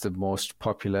though that's the most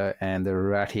popular and the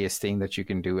rattiest thing that you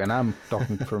can do. And I'm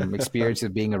talking from experience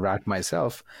of being a rat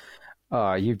myself.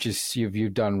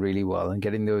 You've done really well, and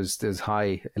getting those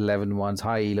high 11-1s,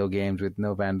 high elo games with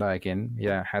no Van Dijk in.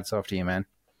 Yeah, hats off to you, man.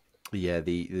 Yeah,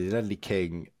 the Ledley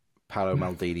King Paolo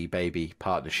Maldini baby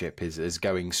partnership is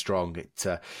going strong. It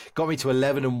got me to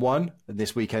 11-1 in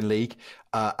this weekend league,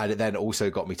 and it then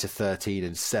also got me to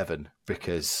 13-7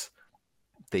 because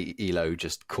the ELO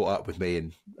just caught up with me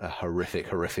in a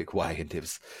horrific way, and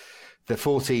the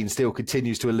 14 still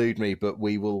continues to elude me. But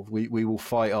we will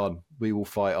fight on. We will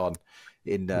fight on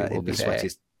in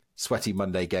the sweaty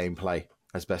Monday gameplay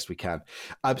as best we can.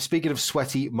 Speaking of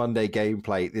sweaty Monday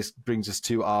gameplay, this brings us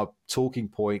to our talking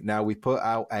point. Now, we put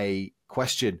out a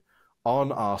question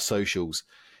on our socials,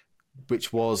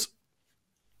 which was,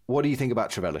 what do you think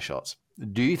about Trivela shots?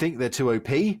 Do you think they're too OP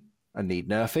and need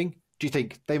nerfing? Do you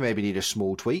think they maybe need a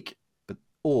small tweak?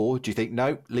 Or do you think,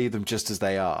 no, leave them just as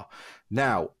they are?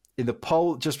 Now, in the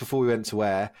poll just before we went to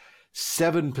air,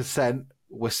 7%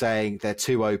 were saying they're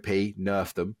too OP,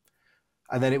 nerf them.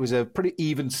 And then it was a pretty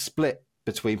even split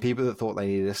between people that thought they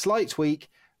needed a slight tweak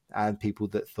and people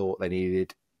that thought they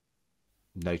needed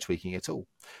no tweaking at all.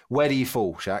 Where do you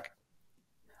fall, Shaq?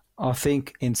 I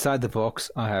think inside the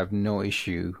box, I have no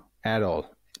issue at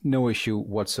all. No issue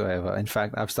whatsoever. In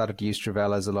fact, I've started to use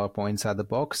Trivelas a lot more inside the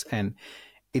box, and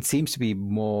it seems to be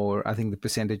more, I think the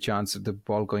percentage chance of the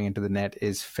ball going into the net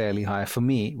is fairly high for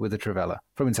me with the Trivela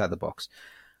from inside the box.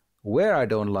 Where I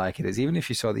don't like it is, even if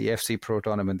you saw the FC Pro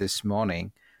tournament this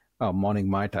morning, morning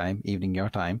my time, evening your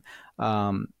time,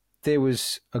 there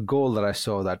was a goal that I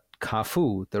saw that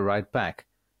Cafu, the right back,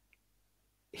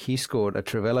 he scored a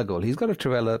Trivela goal. He's got a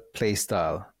Trivela play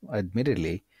style,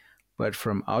 admittedly, but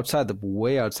from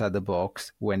way outside the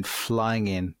box, went flying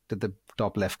in to the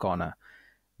top left corner.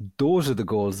 Those are the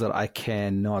goals that I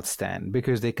cannot stand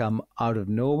because they come out of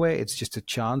nowhere. It's just a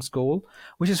chance goal,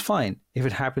 which is fine if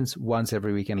it happens once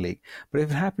every weekend league. But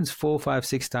if it happens 4, 5,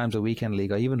 6 times a weekend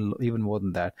league, or even more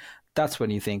than that, that's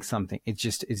when you think something. It's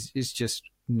just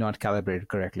not calibrated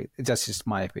correctly. That's just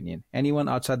my opinion. Anyone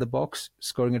outside the box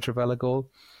scoring a Trivela goal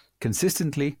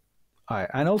consistently, All right.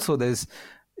 And also,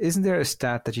 isn't there a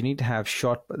stat that you need to have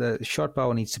the shot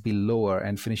power needs to be lower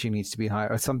and finishing needs to be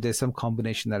higher, or there's some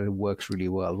combination that it works really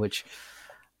well, which,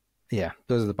 yeah,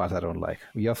 those are the parts I don't like.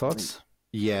 Your thoughts?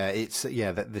 Yeah,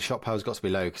 the shot power's got to be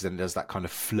low because then it does that kind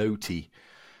of floaty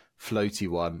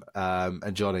one.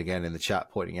 And John again in the chat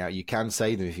pointing out you can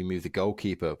save them if you move the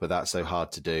goalkeeper, but that's so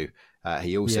hard to do.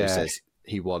 He also says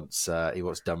he wants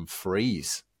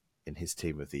Dumfries in his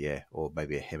team of the year, or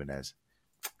maybe a Jimenez.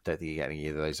 Don't think you're getting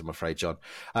either of those, I'm afraid, John.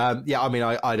 I mean,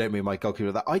 I don't mean my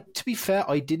goalkeeper that. To be fair,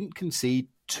 I didn't concede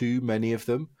too many of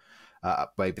them.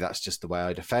 Maybe that's just the way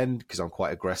I defend because I'm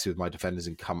quite aggressive with my defenders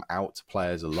and come out to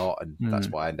players a lot, and that's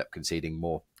why I end up conceding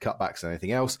more cutbacks than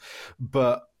anything else.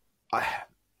 But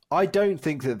I don't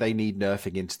think that they need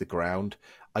nerfing into the ground.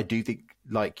 I do think,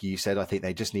 like you said, I think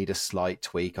they just need a slight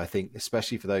tweak. I think,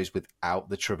 especially for those without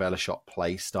the Trivela shot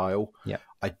play style,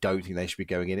 I don't think they should be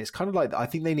going in. It's kind of like, I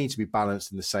think they need to be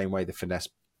balanced in the same way the finesse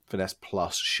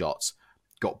plus shots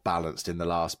got balanced in the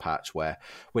last patch, where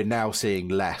we're now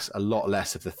seeing a lot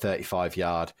less of the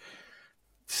 35-yard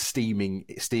steaming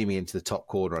into the top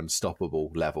corner unstoppable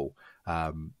level.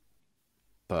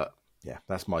 But yeah,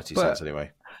 that's my 2 cents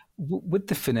anyway. With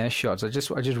the finesse shots, I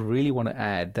just really want to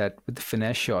add that with the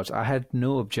finesse shots, I had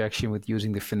no objection with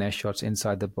using the finesse shots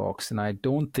inside the box, and I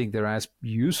don't think they're as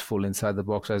useful inside the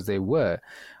box as they were,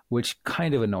 which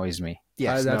kind of annoys me.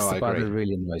 Yes, that's the part agree. that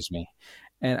really annoys me.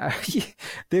 And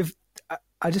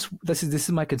this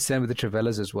is my concern with the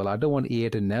Trivelas as well. I don't want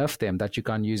EA to nerf them that you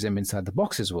can't use them inside the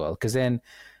box as well, because then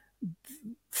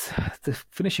the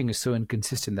finishing is so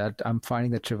inconsistent that I'm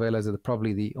finding that Trivelas are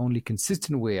probably the only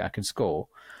consistent way I can score.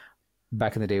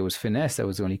 Back in the day, it was finesse. That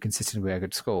was the only consistent way I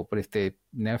could score. But if they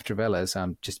nerf Trivelas,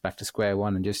 I'm just back to square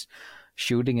one and just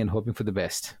shooting and hoping for the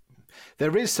best.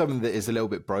 There is something that is a little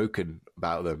bit broken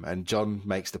about them. And John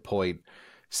makes the point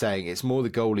saying it's more the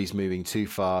goalies moving too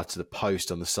far to the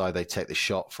post on the side they take the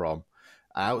shot from.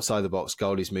 Outside the box,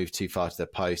 goalies move too far to their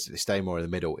post. If they stay more in the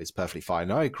middle, it's perfectly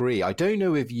fine. And I agree. I don't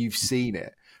know if you've seen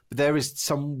it, but there is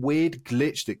some weird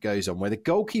glitch that goes on where the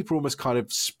goalkeeper almost kind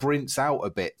of sprints out a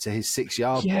bit to his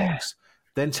 6-yard box,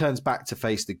 then turns back to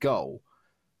face the goal.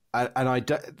 And I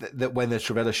that when the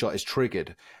Trivela shot is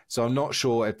triggered. So I'm not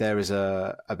sure if there is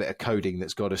a bit of coding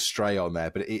that's got astray on there.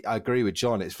 But I agree with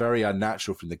John. It's very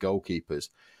unnatural from the goalkeepers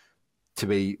to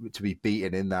be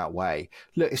beaten in that way.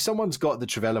 Look, if someone's got the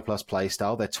Trivela plus play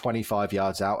style, they're 25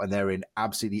 yards out and they're in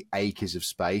absolutely acres of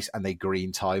space and they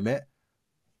green time it.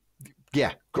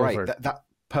 Yeah, great. That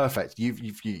perfect.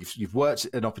 You've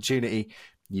worked an opportunity.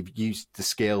 You've used the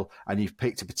skill and you've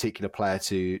picked a particular player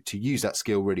to use that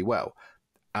skill really well.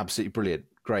 Absolutely brilliant.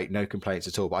 Great. No complaints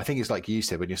at all. But I think it's like you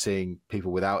said, when you're seeing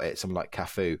people without it, someone like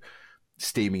Cafu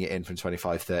steaming it in from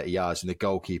 25, 30 yards and the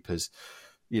goalkeeper's,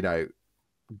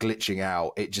 glitching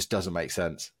out, it just doesn't make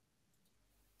sense.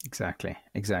 Exactly.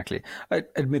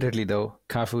 Admittedly, though,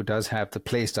 Cafu does have the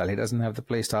playstyle. He doesn't have the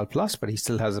playstyle plus, but he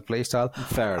still has a playstyle.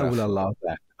 Fair enough. I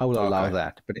will allow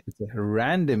that. But if it's a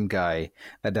random guy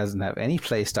that doesn't have any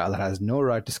playstyle, that has no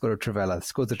right to score a Trivela,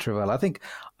 scores a Trivela. I think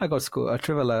I got a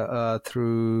Trivela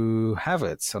through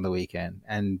Havertz on the weekend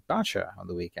and Bacha on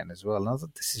the weekend as well. And I was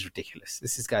like, this is ridiculous.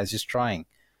 This guy's just trying.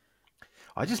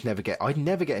 I never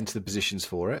get into the positions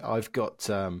for it. I've got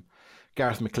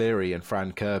Gareth McCleary and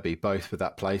Fran Kirby both with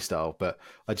that play style, but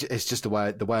it's just the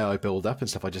way I build up and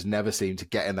stuff. I just never seem to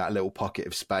get in that little pocket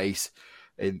of space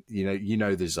in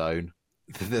the zone,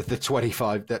 the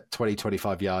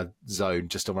 25 yard zone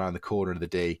just around the corner of the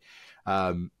D.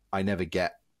 I never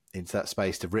get into that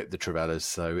space to rip the Trivelas,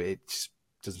 so it just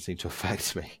doesn't seem to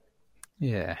affect me.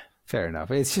 Yeah, fair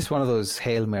enough. It's just one of those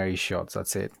Hail Mary shots.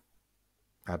 That's it.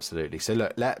 Absolutely. So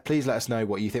look, please let us know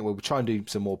what you think. We'll try and do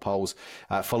some more polls.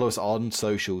 Follow us on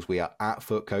socials. We are at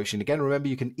Foot Coach. And again, remember,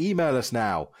 you can email us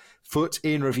now,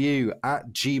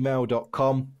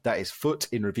 footinreview@gmail.com. That is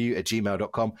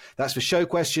footinreview@gmail.com. That's for show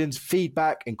questions,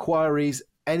 feedback, inquiries,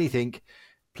 anything.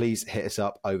 Please hit us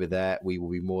up over there. We will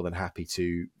be more than happy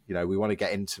to, we want to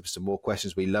get into some more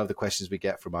questions. We love the questions we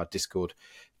get from our Discord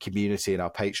community and our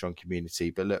Patreon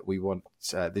community. But look, we want,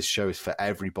 this show is for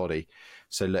everybody.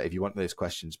 So look, if you want those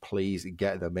questions, please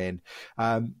get them in.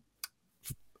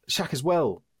 Shaq, as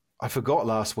well, I forgot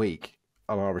last week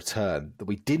on our return that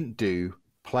we didn't do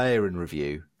player in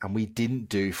review and we didn't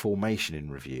do formation in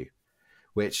review,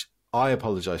 which I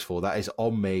apologize for. That is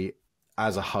on me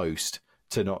as a host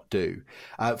to not do.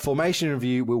 Formation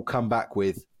review we'll come back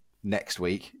with next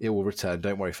week. It will return.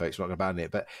 Don't worry, folks, we're not going to abandon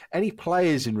it. But any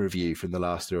players in review from the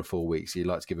last 3 or 4 weeks you'd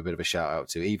like to give a bit of a shout out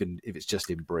to, even if it's just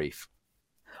in brief?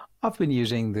 I've been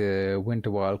using the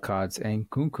Winter Wildcards and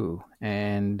Kunku,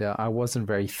 and I wasn't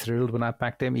very thrilled when I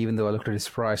packed him, even though I looked at his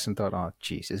price and thought, oh,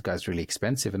 geez, this guy's really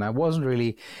expensive. And I wasn't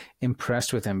really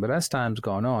impressed with him. But as time's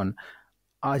gone on,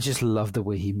 I just love the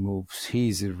way he moves.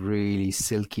 He's a really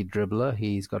silky dribbler.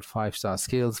 He's got 5-star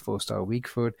skills, 4-star weak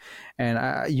foot,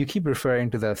 and you keep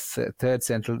referring to the third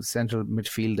central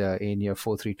midfielder in your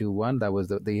 4-3-2-1. That was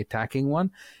the attacking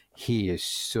one. He is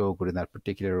so good in that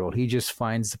particular role. He just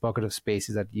finds the pocket of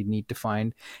spaces that you need to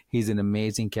find. He's an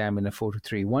amazing cam in a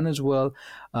 4-2-3-1 as well.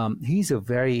 He's a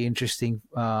very interesting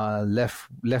left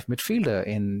midfielder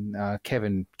in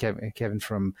Kevin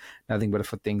from Nothing But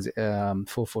For Things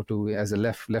 4-4-2 as a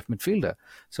left midfielder.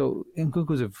 So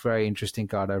Nkunku's a very interesting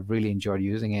card. I've really enjoyed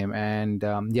using him, and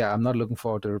I'm not looking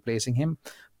forward to replacing him,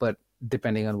 but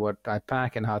depending on what I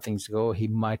pack and how things go, he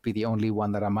might be the only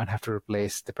one that I might have to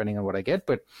replace depending on what I get.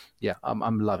 But yeah,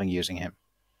 I'm loving using him.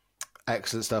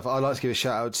 Excellent stuff. I'd like to give a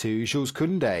shout out to Jules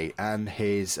Koundé and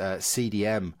his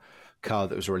CDM card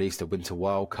that was released, a Winter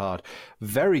Wild card.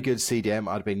 Very good CDM.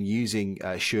 I'd been using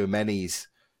Chouameni's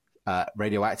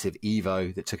Radioactive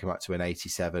Evo that took him up to an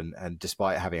 87. And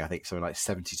despite having, I think, something like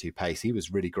 72 pace, he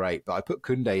was really great. But I put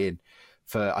Koundé in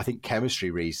for, I think, chemistry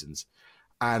reasons.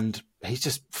 And he's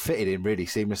just fitted in really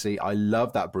seamlessly. I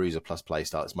love that Bruiser Plus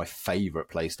playstyle. It's my favourite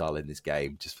playstyle in this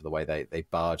game, just for the way they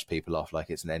barge people off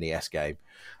like it's an NES game.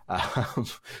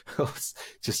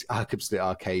 Just complete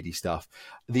arcadey stuff.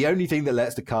 The only thing that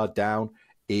lets the card down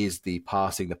is the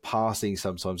passing. The passing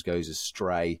sometimes goes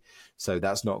astray, so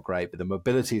that's not great. But the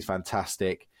mobility is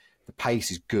fantastic. The pace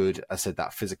is good. I said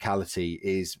that physicality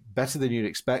is better than you'd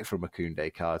expect from a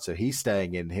Koundé card. So he's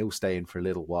staying in. He'll stay in for a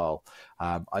little while.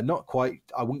 I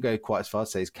wouldn't go quite as far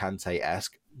as say as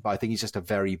Kante-esque, but I think he's just a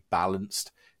very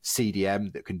balanced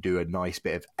CDM that can do a nice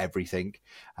bit of everything.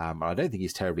 I don't think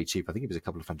he's terribly cheap. I think it was a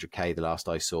couple of 100k the last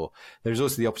I saw. There's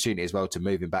also the opportunity as well to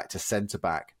move him back to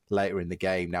centre-back later in the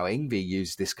game. Now, Ingvi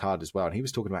used this card as well, and he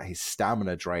was talking about his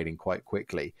stamina draining quite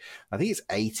quickly. I think it's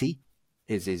 80.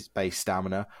 Is his base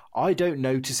stamina. I don't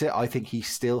notice it. I think he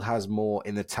still has more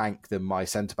in the tank than my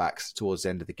centre-backs towards the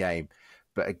end of the game.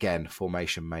 But again,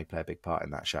 formation may play a big part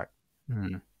in that, Shaq.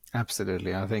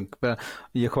 Absolutely, I think. But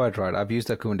you're quite right. I've used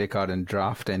the Koundé card in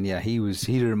draft, and yeah, he was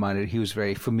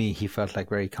very, for me, he felt like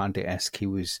very Kante-esque. He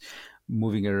was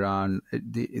moving around.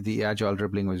 The agile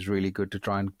dribbling was really good to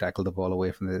try and tackle the ball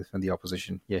away from the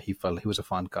opposition. Yeah, he was a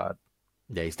fun card.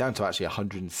 Yeah, he's down to actually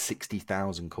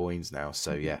 160,000 coins now.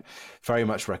 So yeah, very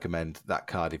much recommend that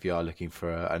card if you are looking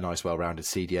for a nice, well-rounded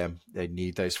CDM. They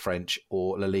need those French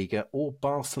or La Liga or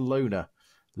Barcelona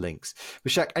links.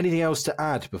 But Shaq, anything else to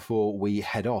add before we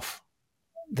head off?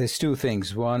 There's two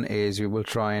things. One is we will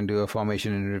try and do a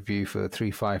formation and review for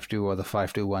 3-5-2 or the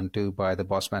 5-2-1-2 by the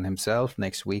boss man himself.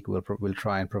 Next week, we'll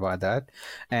try and provide that.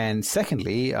 And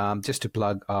secondly, just to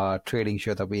plug our trading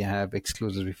show that we have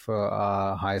exclusively for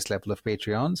our highest level of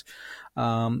Patreons.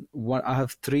 I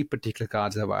have 3 particular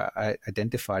cards that I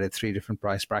identified at 3 different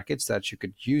price brackets that you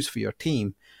could use for your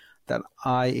team that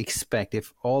I expect,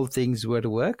 if all things were to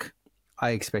work,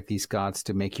 I expect these cards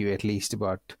to make you at least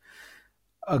about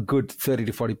a good 30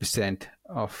 to 40%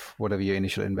 of whatever your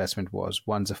initial investment was.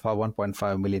 One's a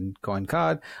 1.5 million coin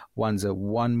card, one's a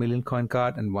 1 million coin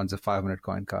card, and one's a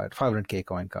 500k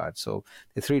coin card. So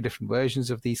there are 3 different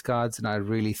versions of these cards, and I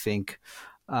really think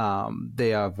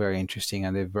they are very interesting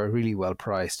and they're really well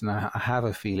priced. And I have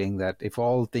a feeling that if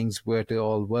all things were to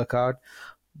all work out,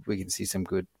 we can see some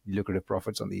good lucrative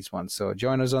profits on these ones. So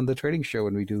join us on the trading show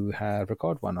when we do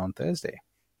record one on Thursday.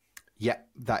 Yeah,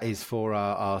 that is for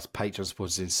our Patreon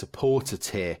supporters in supporter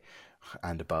tier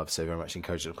and above. So very much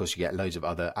encouraged. Of course, you get loads of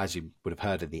other, as you would have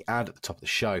heard in the ad at the top of the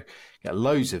show, you get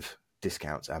loads of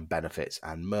discounts and benefits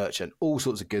and merch and all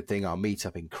sorts of good things. Our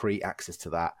meetup in Crete, access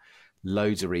to that.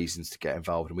 Loads of reasons to get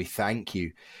involved. And we thank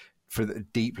you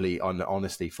deeply,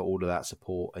 honestly, for all of that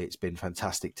support. It's been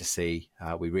fantastic to see.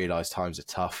 We realise times are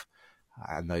tough.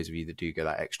 And those of you that do go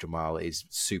that extra mile is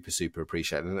super, super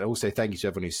appreciated. And also thank you to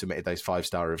everyone who submitted those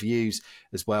 5-star reviews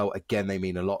as well. Again, they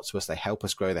mean a lot to us. They help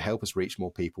us grow. They help us reach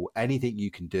more people. Anything you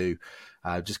can do,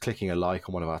 just clicking a like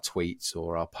on one of our tweets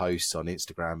or our posts on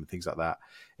Instagram and things like that,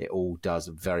 it all does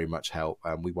very much help.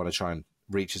 And we want to try and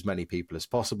reach as many people as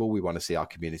possible. We want to see our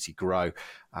community grow.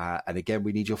 And again,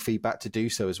 we need your feedback to do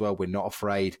so as well. We're not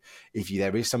afraid. If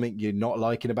there is something you're not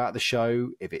liking about the show,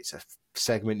 if it's a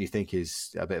segment you think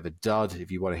is a bit of a dud,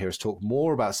 if you want to hear us talk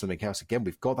more about something else, again,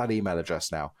 we've got that email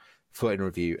address now,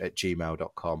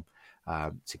 footinreview@gmail.com,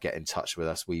 to get in touch with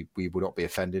us. We will not be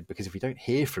offended, because if we don't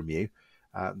hear from you,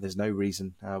 there's no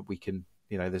reason we can,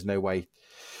 there's no way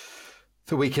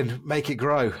that we can make it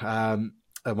grow.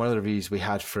 one of the reviews we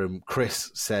had from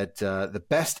Chris said, the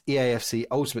best EAFC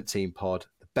Ultimate Team pod,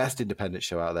 the best independent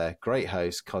show out there, great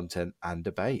host, content, and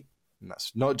debate. And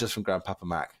that's not just from Grandpapa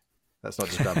Mac. That's not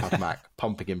just Grandpapa Mac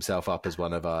pumping himself up as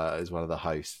one of the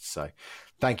hosts. So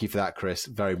thank you for that, Chris.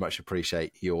 Very much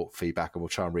appreciate your feedback, and we'll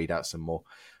try and read out some more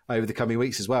over the coming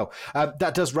weeks as well.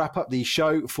 That does wrap up the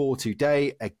show for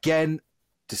today. Again,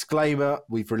 disclaimer,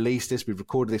 we've released this, we've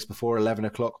recorded this before 11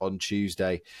 o'clock on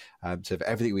Tuesday. So if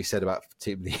everything we said about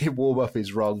team the warm-up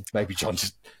is wrong, maybe John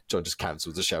just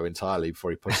cancels the show entirely before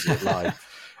he pushes it live.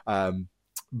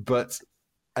 But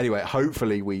anyway,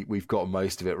 hopefully we've got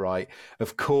most of it right.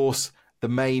 Of course, the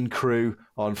main crew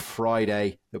on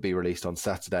Friday, that'll be released on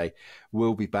Saturday,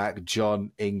 will be back.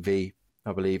 John, Ingvi,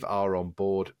 I believe, are on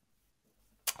board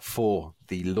for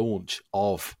the launch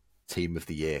of Team of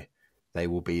the Year. They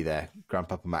will be there.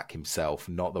 Grandpapa Mac himself,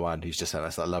 not the one who's just sent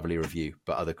us that lovely review,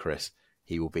 but other Chris,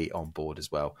 he will be on board as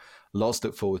well. Lots to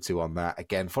look forward to on that.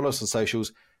 Again, follow us on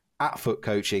socials, @Foot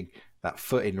Coaching, that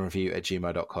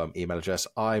footinreview@gmail.com email address.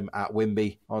 I'm at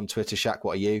Wimby on Twitter. Shaq,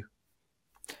 what are you?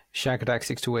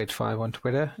 Shakadak6285 on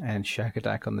Twitter and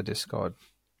Shakadak on the Discord.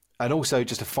 And also,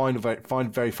 just a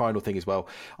very final thing as well.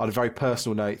 On a very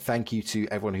personal note, thank you to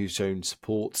everyone who's shown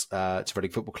support to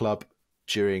Reading Football Club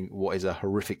during what is a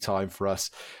horrific time for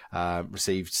us.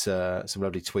 Received some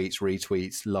lovely tweets,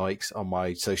 retweets, likes on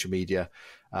my social media.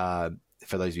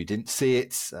 For those who didn't see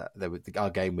it, our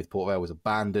game with Port Vale was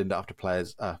abandoned after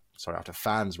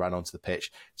fans ran onto the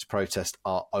pitch to protest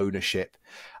our ownership.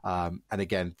 And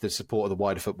again, the support of the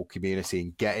wider football community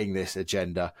in getting this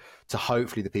agenda to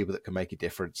hopefully the people that can make a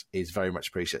difference is very much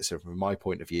appreciated. So from my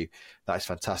point of view, that is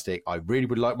fantastic. I really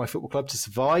would like my football club to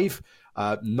survive,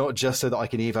 not just so that I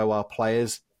can evo our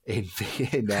players in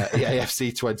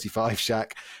AFC 25,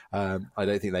 Shaq. I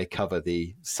don't think they cover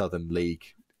the Southern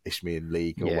League, Isthmian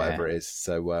League, or whatever it is.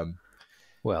 So,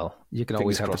 well, you can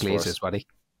always have the Glazers, buddy.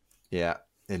 Yeah,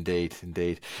 indeed.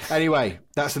 Anyway,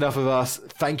 that's enough of us.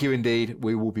 Thank you indeed.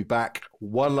 We will be back.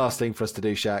 One last thing for us to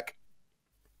do, Shaq.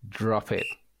 Drop it.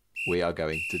 We are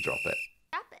going to drop it.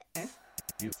 Drop it.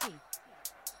 F-U-T.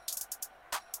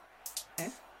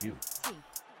 F-U-T.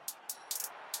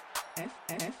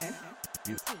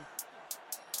 F-F-F-U-T.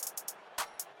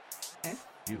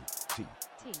 F-U-T.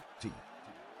 T.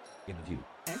 Interview.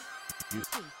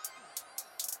 F-U-T.